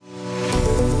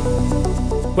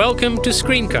Welcome to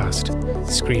SkrineCast,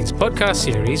 Screen's podcast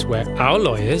series where our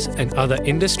lawyers and other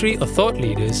industry or thought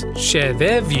leaders share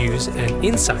their views and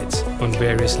insights on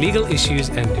various legal issues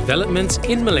and developments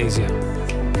in Malaysia.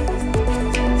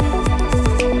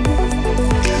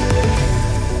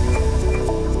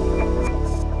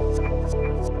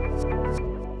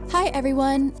 Hi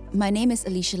everyone, my name is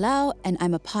Alyshea Lau and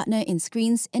I'm a partner in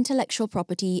Screen's Intellectual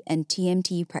Property and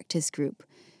TMT Practice Group.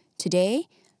 Today,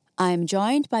 I am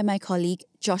joined by my colleague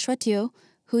Joshua Teoh,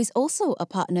 who is also a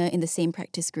partner in the same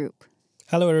practice group.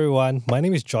 Hello everyone, my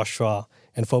name is Joshua,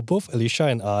 and for both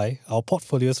Alyshea and I, our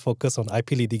portfolios focus on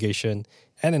IP litigation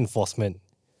and enforcement.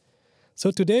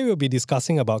 So today we'll be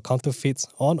discussing about counterfeits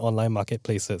on online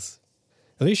marketplaces.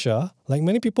 Alyshea, like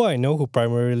many people I know who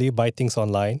primarily buy things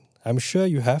online, I'm sure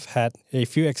you have had a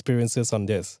few experiences on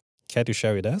this. Care to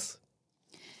share with us?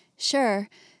 Sure.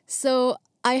 So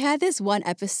I had this one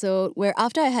episode where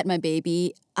after I had my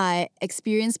baby, I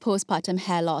experienced postpartum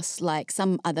hair loss like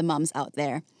some other mums out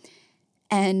there.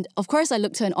 And of course, I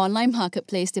looked to an online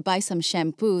marketplace to buy some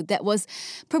shampoo that was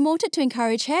promoted to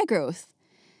encourage hair growth.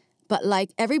 But like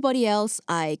everybody else,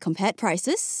 I compared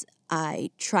prices.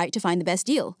 I tried to find the best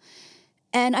deal.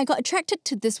 And I got attracted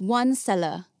to this one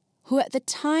seller who at the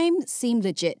time seemed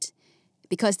legit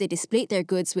because they displayed their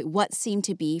goods with what seemed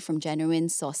to be from genuine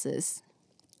sources.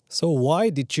 So why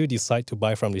did you decide to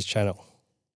buy from this channel?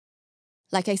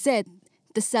 Like I said,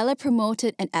 the seller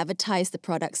promoted and advertised the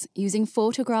products using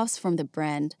photographs from the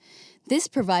brand. This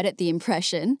provided the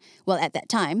impression, well at that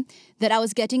time, that I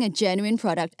was getting a genuine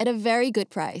product at a very good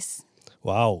price.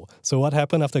 Wow, so what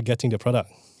happened after getting the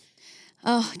product?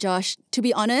 Oh, Josh, to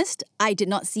be honest, I did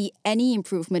not see any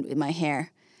improvement with my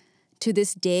hair. To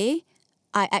this day,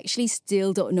 I actually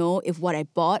still don't know if what I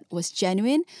bought was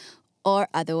genuine or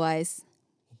otherwise.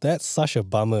 That's such a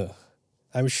bummer.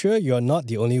 I'm sure you're not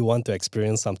the only one to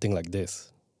experience something like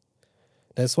this.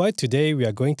 That's why today we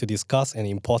are going to discuss an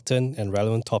important and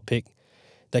relevant topic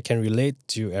that can relate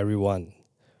to everyone.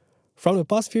 From the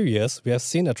past few years, we have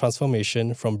seen a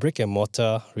transformation from brick and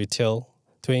mortar retail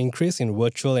to an increase in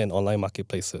virtual and online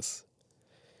marketplaces.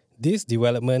 This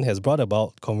development has brought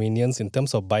about convenience in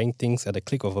terms of buying things at the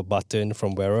click of a button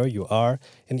from wherever you are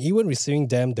and even receiving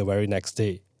them the very next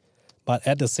day. But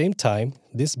at the same time,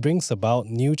 this brings about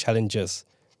new challenges,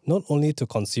 not only to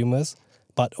consumers,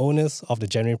 but owners of the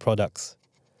genuine products.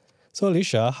 So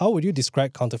Alyshea, how would you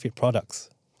describe counterfeit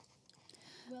products?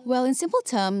 Well, in simple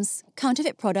terms,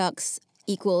 counterfeit products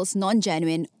equals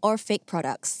non-genuine or fake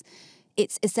products.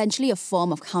 It's essentially a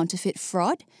form of counterfeit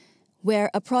fraud,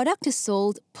 where a product is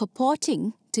sold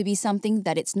purporting to be something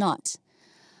that it's not.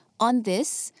 On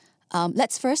this,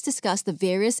 let's first discuss the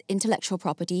various intellectual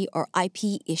property or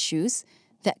IP issues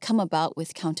that come about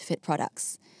with counterfeit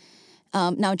products.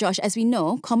 Now, Josh, as we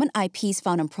know, common IPs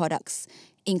found on products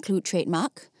include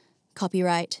trademark,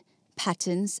 copyright,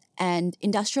 patents, and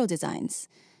industrial designs.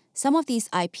 Some of these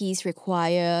IPs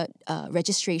require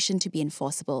registration to be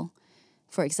enforceable.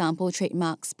 For example,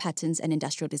 trademarks, patents, and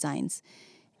industrial designs.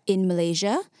 In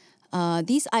Malaysia,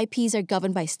 these IPs are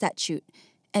governed by statute,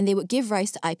 and they would give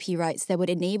rise to IP rights that would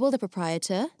enable the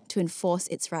proprietor to enforce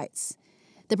its rights.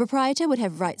 The proprietor would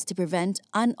have rights to prevent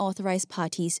unauthorized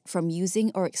parties from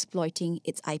using or exploiting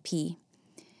its IP.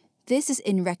 This is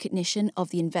in recognition of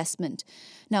the investment.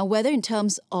 Now, whether in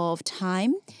terms of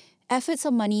time, efforts,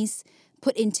 or monies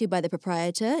put into by the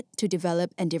proprietor to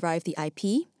develop and derive the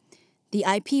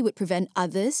IP would prevent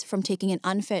others from taking an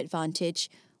unfair advantage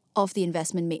of the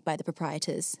investment made by the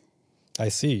proprietors. I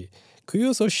see. Could you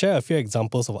also share a few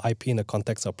examples of IP in the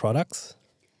context of products?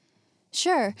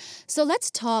 Sure. So let's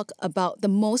talk about the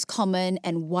most common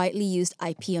and widely used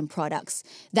IP on products.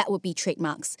 That would be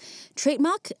trademarks.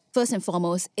 Trademark, first and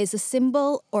foremost, is a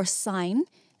symbol or sign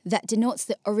that denotes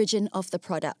the origin of the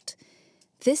product.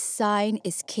 This sign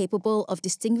is capable of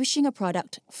distinguishing a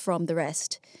product from the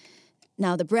rest.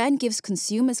 Now, the brand gives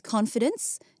consumers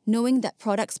confidence knowing that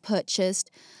products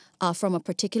purchased are from a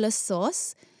particular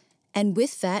source, and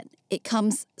with that, it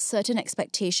comes certain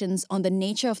expectations on the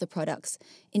nature of the products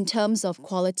in terms of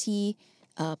quality,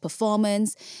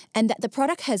 performance, and that the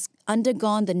product has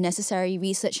undergone the necessary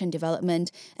research and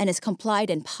development and has complied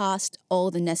and passed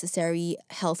all the necessary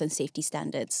health and safety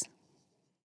standards.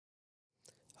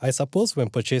 I suppose when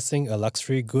purchasing a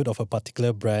luxury good of a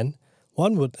particular brand,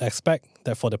 one would expect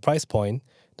that for the price point,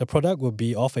 the product would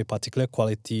be of a particular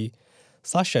quality,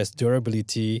 such as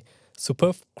durability,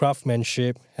 superb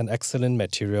craftsmanship, and excellent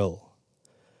material.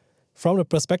 From the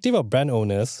perspective of brand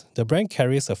owners, the brand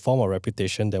carries a form of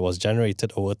reputation that was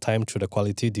generated over time through the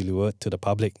quality delivered to the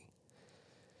public.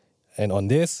 And on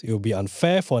this, it would be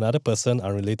unfair for another person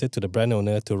unrelated to the brand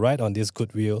owner to ride on this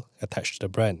goodwill attached to the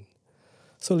brand.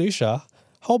 So, Alyshea,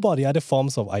 how about the other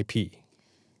forms of IP?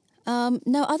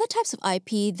 Now, other types of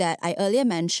IP that I earlier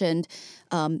mentioned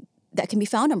that can be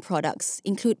found on products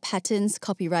include patents,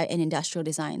 copyright, and industrial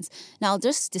designs. Now, I'll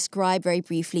just describe very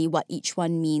briefly what each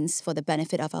one means for the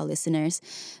benefit of our listeners.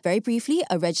 Very briefly,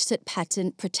 a registered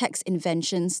patent protects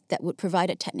inventions that would provide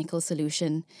a technical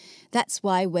solution. That's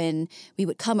why when we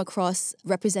would come across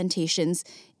representations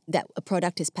that a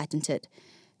product is patented.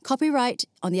 Copyright,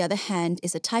 on the other hand,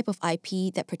 is a type of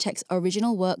IP that protects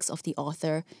original works of the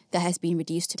author that has been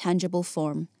reduced to tangible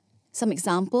form. Some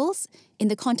examples, in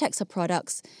the context of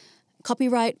products,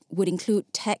 copyright would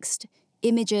include text,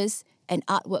 images, and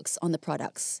artworks on the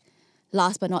products.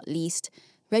 Last but not least,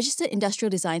 registered industrial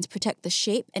designs protect the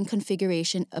shape and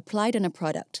configuration applied on a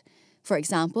product. For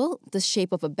example, the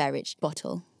shape of a beverage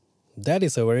bottle. That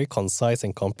is a very concise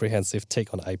and comprehensive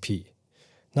take on IP.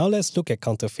 Now let's look at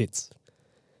counterfeits.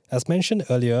 As mentioned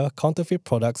earlier, counterfeit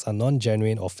products are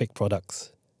non-genuine or fake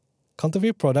products.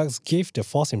 Counterfeit products give the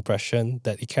false impression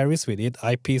that it carries with it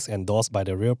IPs endorsed by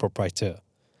the real proprietor.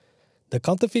 The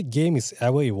counterfeit game is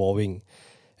ever-evolving,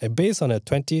 and based on a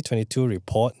 2022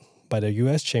 report by the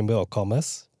US Chamber of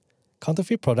Commerce,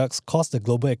 counterfeit products cost the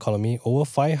global economy over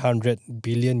 $500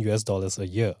 billion a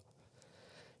year.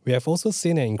 We have also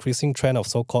seen an increasing trend of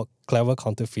so-called clever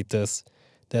counterfeiters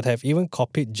that have even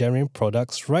copied genuine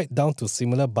products right down to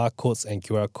similar barcodes and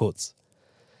QR codes.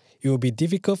 It will be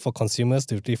difficult for consumers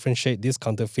to differentiate these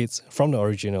counterfeits from the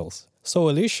originals. So,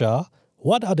 Alyshea,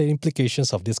 what are the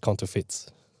implications of these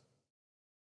counterfeits?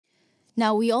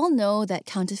 Now, we all know that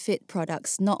counterfeit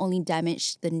products not only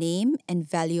damage the name and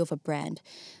value of a brand,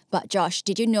 but Josh,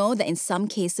 did you know that in some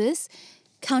cases,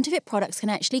 counterfeit products can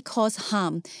actually cause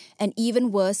harm and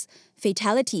even worse,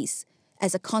 fatalities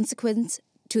as a consequence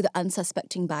to the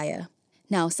unsuspecting buyer?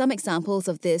 Now, some examples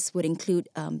of this would include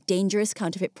dangerous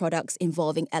counterfeit products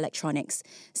involving electronics,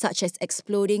 such as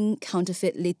exploding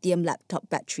counterfeit lithium laptop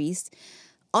batteries,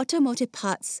 automotive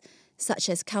parts, such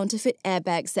as counterfeit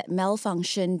airbags that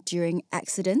malfunction during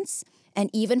accidents,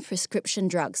 and even prescription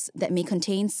drugs that may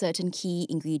contain certain key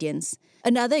ingredients.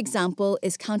 Another example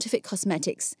is counterfeit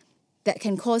cosmetics that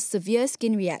can cause severe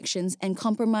skin reactions and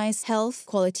compromise health,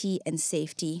 quality, and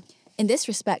safety. In this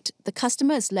respect, the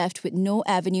customer is left with no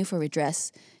avenue for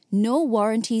redress, no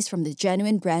warranties from the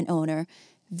genuine brand owner,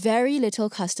 very little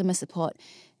customer support,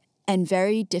 and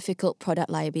very difficult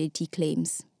product liability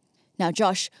claims. Now,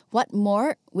 Josh, what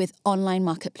more with online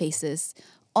marketplaces?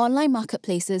 Online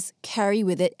marketplaces carry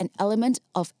with it an element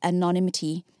of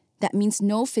anonymity. That means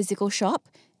no physical shop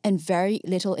and very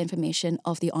little information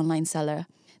of the online seller.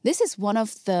 This is one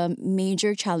of the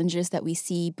major challenges that we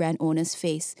see brand owners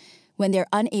face when they're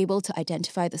unable to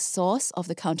identify the source of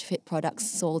the counterfeit products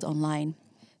sold online.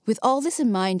 With all this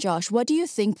in mind, Josh, what do you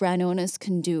think brand owners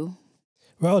can do?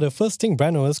 Well, the first thing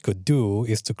brand owners could do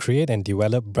is to create and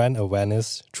develop brand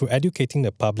awareness through educating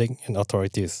the public and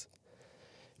authorities.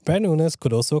 Brand owners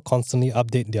could also constantly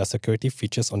update their security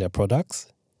features on their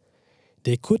products.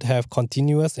 They could have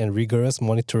continuous and rigorous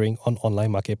monitoring on online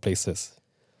marketplaces.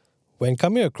 When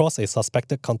coming across a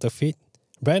suspected counterfeit,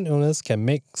 brand owners can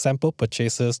make sample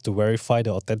purchases to verify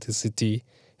the authenticity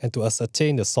and to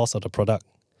ascertain the source of the product.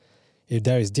 If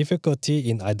there is difficulty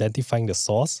in identifying the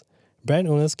source, brand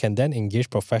owners can then engage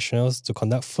professionals to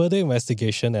conduct further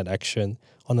investigation and action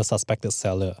on the suspected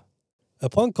seller.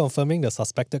 Upon confirming the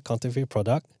suspected counterfeit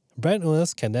product, brand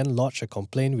owners can then lodge a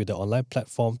complaint with the online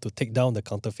platform to take down the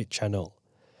counterfeit channel.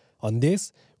 On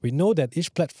this, we know that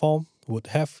each platform would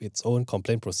have its own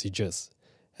complaint procedures,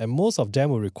 and most of them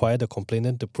will require the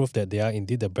complainant to prove that they are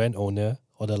indeed the brand owner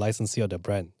or the licensee of the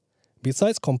brand.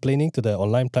 Besides complaining to the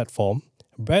online platform,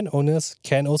 brand owners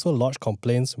can also lodge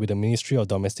complaints with the Ministry of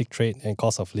Domestic Trade and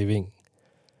Cost of Living.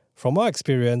 From our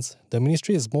experience, the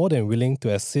Ministry is more than willing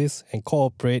to assist and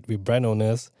cooperate with brand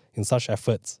owners in such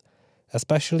efforts,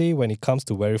 especially when it comes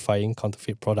to verifying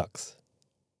counterfeit products.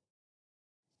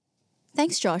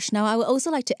 Thanks, Josh. Now, I would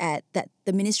also like to add that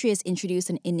the Ministry has introduced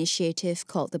an initiative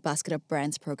called the Basket of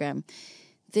Brands program.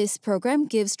 This program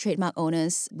gives trademark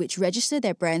owners which register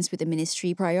their brands with the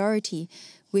Ministry priority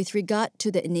with regard to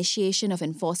the initiation of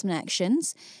enforcement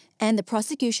actions and the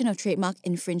prosecution of trademark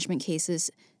infringement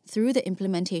cases through the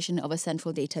implementation of a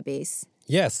central database.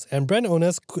 Yes, and brand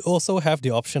owners could also have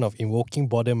the option of invoking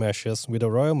border measures with the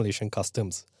Royal Malaysian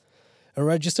Customs. A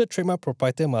registered trademark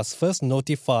proprietor must first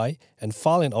notify and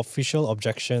file an official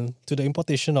objection to the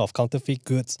importation of counterfeit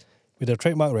goods with the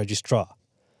trademark registrar.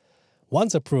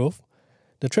 Once approved,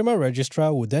 the trademark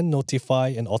registrar would then notify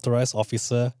an authorised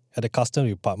officer at the Customs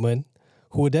Department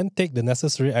who would then take the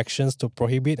necessary actions to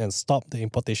prohibit and stop the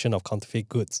importation of counterfeit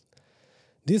goods.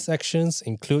 These actions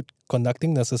include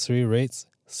conducting necessary raids,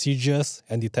 seizures,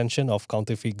 and detention of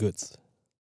counterfeit goods.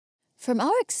 From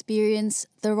our experience,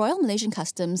 the Royal Malaysian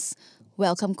Customs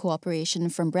welcome cooperation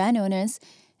from brand owners,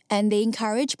 and they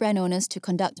encourage brand owners to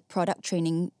conduct product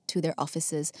training to their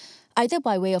offices, either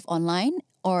by way of online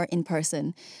or in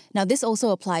person. Now, this also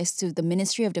applies to the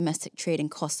Ministry of Domestic Trade and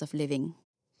Cost of Living.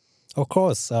 Of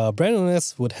course, brand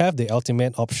owners would have the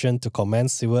ultimate option to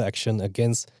commence civil action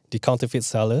against the counterfeit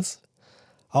sellers.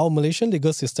 Our Malaysian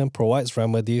legal system provides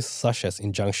remedies such as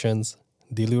injunctions,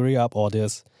 delivery up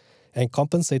orders, and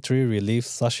compensatory relief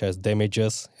such as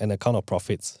damages and account of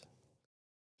profits.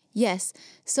 Yes,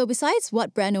 so besides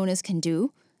what brand owners can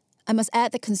do, I must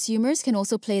add that consumers can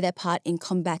also play their part in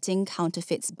combating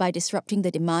counterfeits by disrupting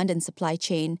the demand and supply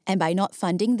chain and by not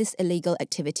funding this illegal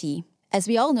activity. As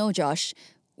we all know, Josh,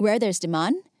 where there's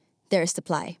demand, there is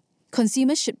supply.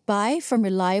 Consumers should buy from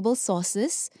reliable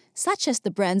sources, such as the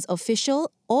brand's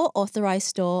official or authorized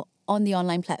store on the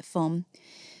online platform.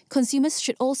 Consumers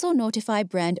should also notify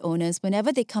brand owners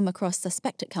whenever they come across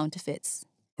suspected counterfeits.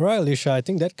 All right, Alyshea, I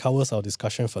think that covers our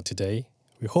discussion for today.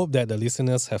 We hope that the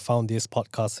listeners have found this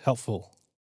podcast helpful.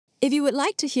 If you would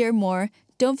like to hear more,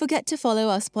 don't forget to follow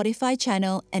our Spotify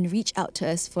channel and reach out to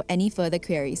us for any further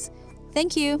queries.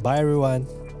 Thank you. Bye, everyone.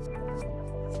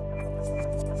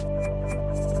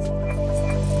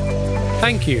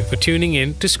 Thank you for tuning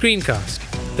in to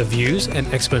SkrineCast. The views and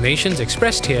explanations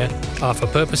expressed here are for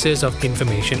purposes of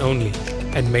information only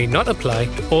and may not apply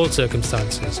to all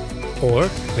circumstances or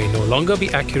may no longer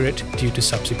be accurate due to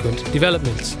subsequent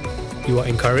developments. You are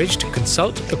encouraged to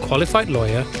consult a qualified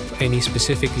lawyer for any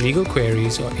specific legal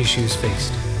queries or issues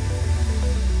faced.